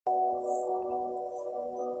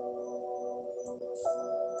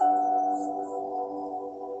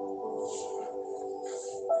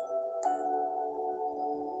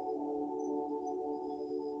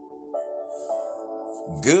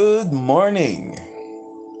Good morning.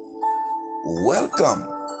 Welcome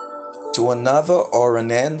to another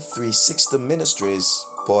RNN 360 Ministries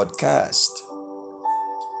podcast.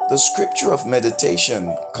 The scripture of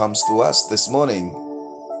meditation comes to us this morning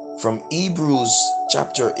from Hebrews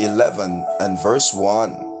chapter 11 and verse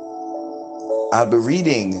 1. I'll be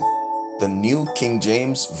reading the New King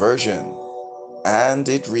James Version, and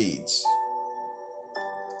it reads,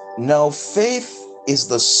 "Now faith is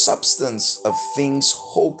the substance of things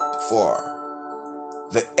hoped for,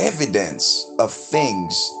 the evidence of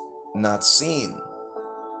things not seen."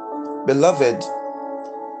 Beloved,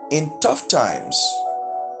 in tough times,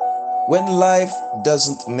 when life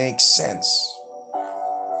doesn't make sense,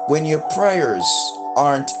 when your prayers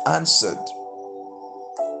aren't answered,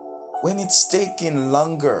 when it's taking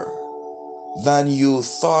longer than you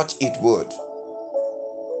thought it would,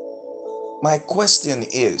 my question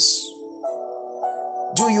is,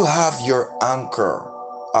 do you have your anchor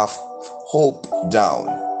of hope down?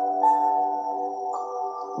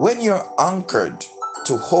 When you're anchored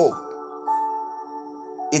to hope,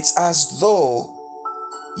 it's as though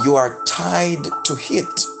you are tied to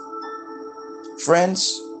it.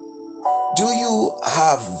 Friends, do you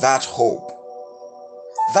have that hope,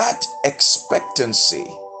 that expectancy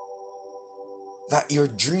that your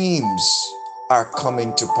dreams are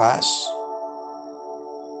coming to pass,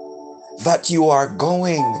 that you are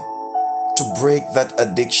going to break that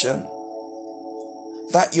addiction,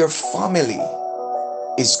 that your family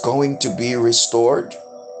is going to be restored?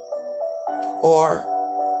 Or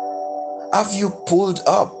have you pulled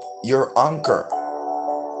up your anchor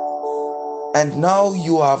and now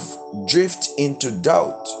you have drifted into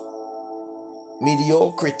doubt,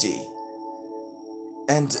 mediocrity,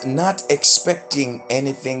 and not expecting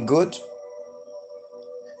anything good?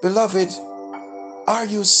 Beloved, are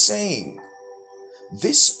you saying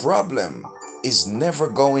this problem is never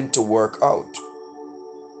going to work out,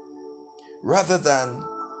 rather than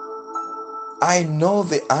I know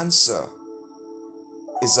the answer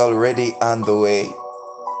is already on the way?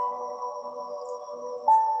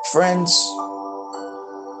 Friends,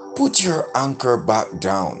 put your anchor back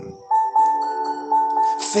down.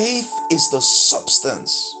 Faith is the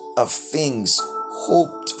substance of things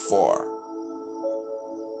hoped for.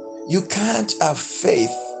 You can't have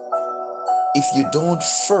faith if you don't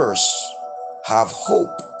first have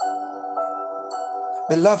hope.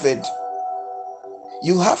 Beloved,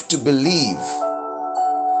 you have to believe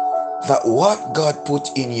that what God put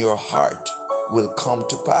in your heart will come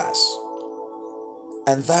to pass,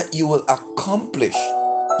 and that you will accomplish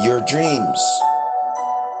your dreams,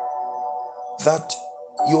 that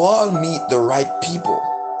you all meet the right people,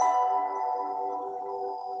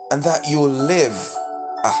 and that you will live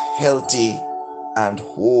a healthy and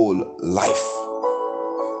whole life.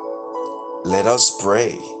 Let us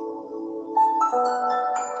pray.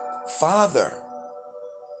 Father,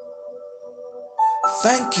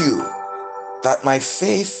 thank you that my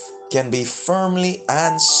faith can be firmly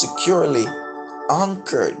and securely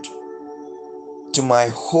anchored to my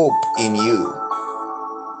hope in you.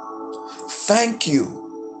 Thank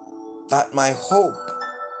you that my hope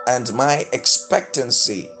and my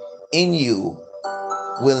expectancy in you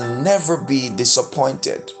will never be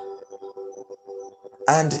disappointed,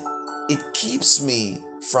 and it keeps me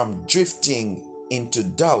from drifting into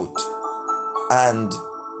doubt and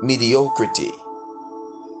mediocrity.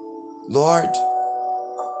 Lord,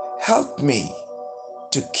 help me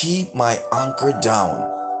to keep my anchor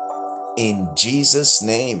down. In Jesus'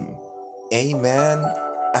 name, amen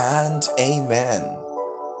and amen.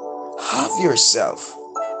 Have yourself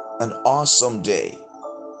an awesome day,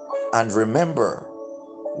 and remember,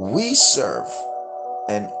 we serve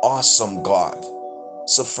an awesome God.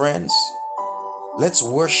 So friends, let's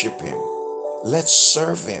worship Him. Let's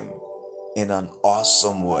serve Him in an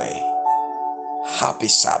awesome way. Happy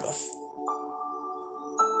Sabbath.